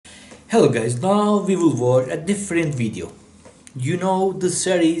Hello guys, now we will watch a different video. You know the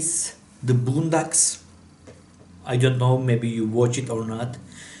series The Boondocks? I don't know, maybe you watch it or not.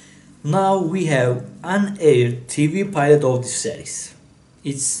 Now we have Unaired TV pilot of this series.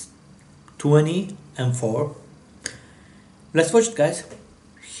 It's 20 and 4. Let's watch it guys.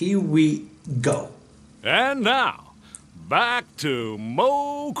 Here we go. And now, back to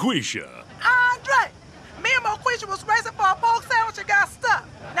Moquisha. Andre! Me and Moquisha was racing for a pork sandwich and got stuck.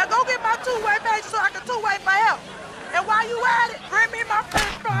 Now go get my two-way page so I can two-way forever. And while you at it, bring me my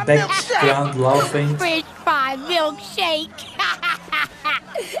French fry milkshake. Background laughing. French fry milkshake.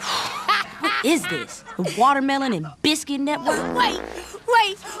 What is this? The Watermelon and Biscuit Network? Wait,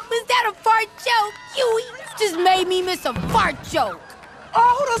 was that a fart joke? You just made me miss a fart joke.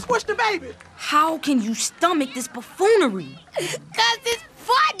 Oh, who done squished the baby? How can you stomach this buffoonery? 'Cause it's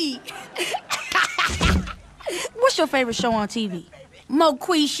funny. What's your favorite show on TV?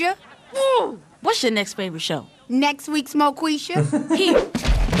 Moquisha. What's your next favorite show? Next week's Moquisha. Here,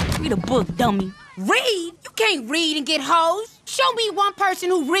 read a book, dummy. Read? You can't read and get hoes. Show me one person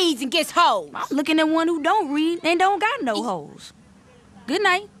who reads and gets hoes. I'm looking at one who don't read and don't got no hoes. Good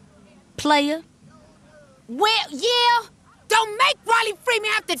night, player. Well, yeah. Don't make Riley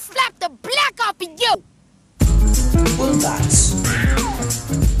Freeman have to slap the black off of you. Boondocks.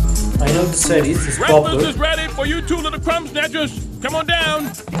 I know the series is Breakfast popular. is ready for you two little crumb snatchers. Come on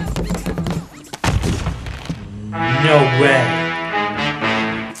down. No way.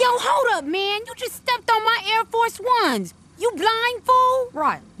 Yo, hold up, man. You just stepped on my Air Force Ones. You blind fool?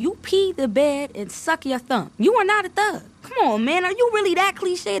 Right, you pee the bed and suck your thumb. You are not a thug. Come on, man, are you really that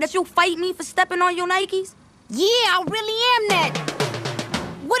cliche that you'll fight me for stepping on your Nikes? Yeah, I really am that.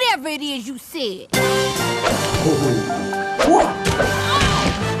 Whatever it is you said.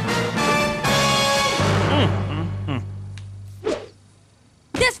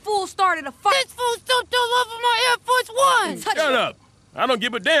 This fool started a fight. This fool stomped all over my Air Force Ones. Shut up. I don't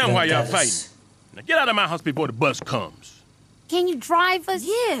give a damn why y'all fighting. Now get out of my house before the bus comes. Can you drive us?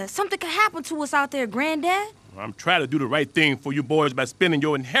 Yeah, something could happen to us out there, Granddad. I'm trying to do the right thing for you boys by spending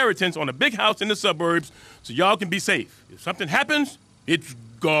your inheritance on a big house in the suburbs so y'all can be safe. If something happens, it's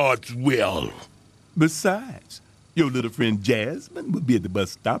God's will. Besides, your little friend Jasmine will be at the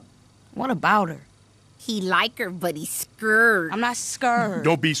bus stop. What about her? He like her, but he's scared. I'm not scared.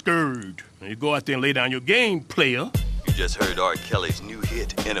 Don't be scared. Now you go out there and lay down your game, player. You just heard R. Kelly's new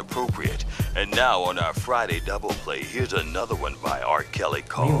hit, Inappropriate. And now on our Friday double play, here's another one by R. Kelly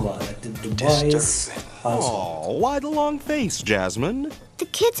called Meanwhile, at the Dubai's Disturbing. household. Oh, why the long face, Jasmine? The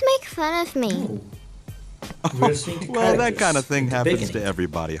kids make fun of me. We're seeing the Well, that characters kind of thing at the happens to beginning.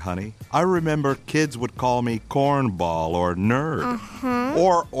 everybody, honey. I remember kids would call me cornball or nerd.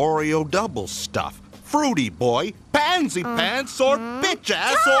 Or Oreo double stuff. Fruity boy, pansy pants, or bitch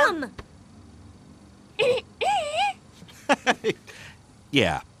ass, or...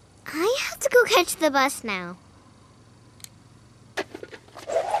 Yeah. I have to go catch the bus now.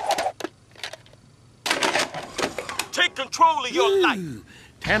 Take control of your life.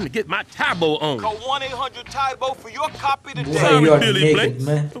 Time to get my Tybo on. Call 1-800-TYBO for your copy today. Boy, Sorry, you are Billy naked, Blanks.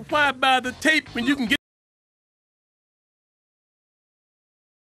 man. But why buy the tape when you can get...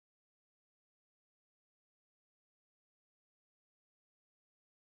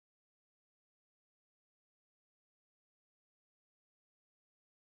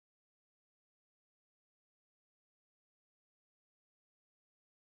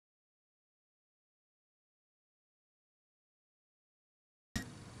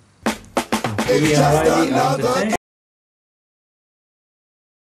 We are already on the tank.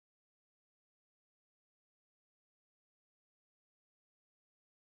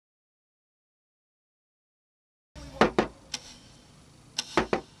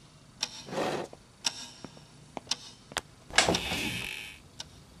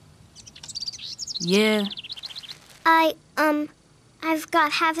 Yeah. I've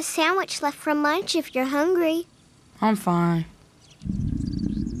got half a sandwich left from lunch if you're hungry. I'm fine.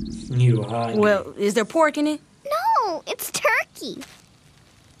 You hungry. Well, is there pork in it? No, it's turkey.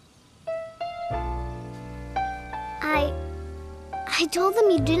 I told them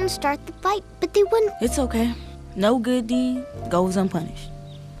you didn't start the fight, but they wouldn't. It's okay. No good deed goes unpunished.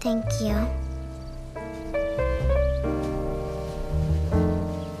 Thank you.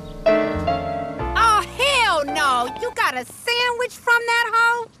 Oh, hell no. You got a sandwich from that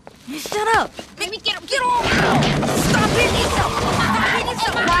hoe? Man, shut up. Let me get him. Get off. Stop hitting yourself. Stop hitting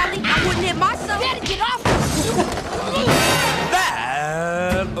yourself, Riley. I wouldn't hit myself. Better get off.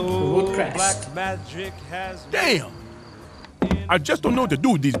 That Wood cracks. Black magic has... Damn! I just don't know what to do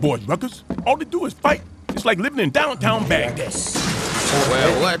with these boys, Ruckers. All they do is fight. It's like living in downtown Baghdad.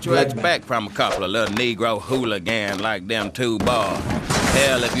 Well, what you expect from a couple of little Negro hooligans like them two boys?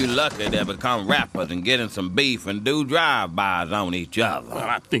 Hell, if you lucky, they'll become rappers and get in some beef and do drive-bys on each other. Well,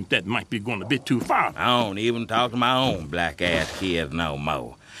 I think that might be going a bit too far. I don't even talk to my own black-ass kids no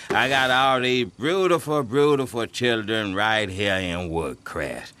more. I got all these beautiful, beautiful children right here in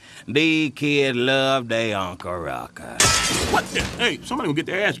Woodcrest. These kids love their Uncle Rucker. What the? Hey, somebody gonna get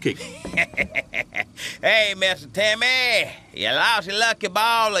their ass kicked. Hey, Mr. Timmy, you lost your lucky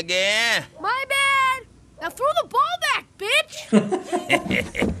ball again. My bad. Now throw the ball back, bitch.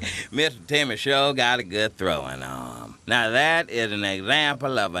 Mr. Timmy sure got a good throwing arm. Now that is an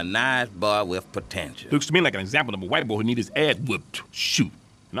example of a nice boy with potential. Looks to me like an example of a white boy who needs his ass whooped. Shoot.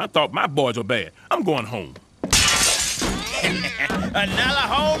 And I thought my boys were bad. I'm going home. Another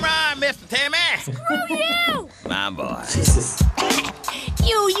home run, Mr. Timmy. Screw you. My boy. Jesus.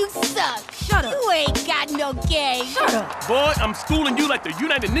 You suck. Shut up. You ain't got no game. Shut up. Boy, I'm schooling you like the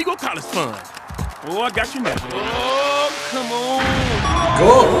United Negro College Fund. Oh, I got you now. Oh, come on.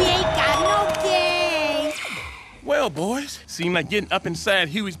 Go. We ain't got no game. Well, boys, seem like getting up inside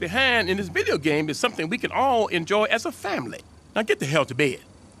Huey's behind in this video game is something we can all enjoy as a family. Now get the hell to bed.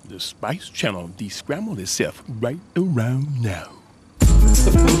 The Spice Channel descrambled itself right around now.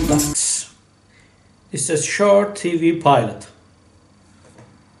 The Boondocks. It's a short TV pilot.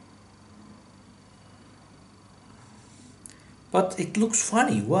 But it looks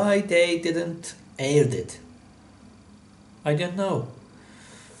funny. Why they didn't air it? I don't know.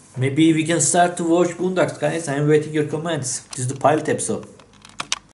 Maybe we can start to watch Boondocks, guys. I'm waiting your comments. This is the pilot episode.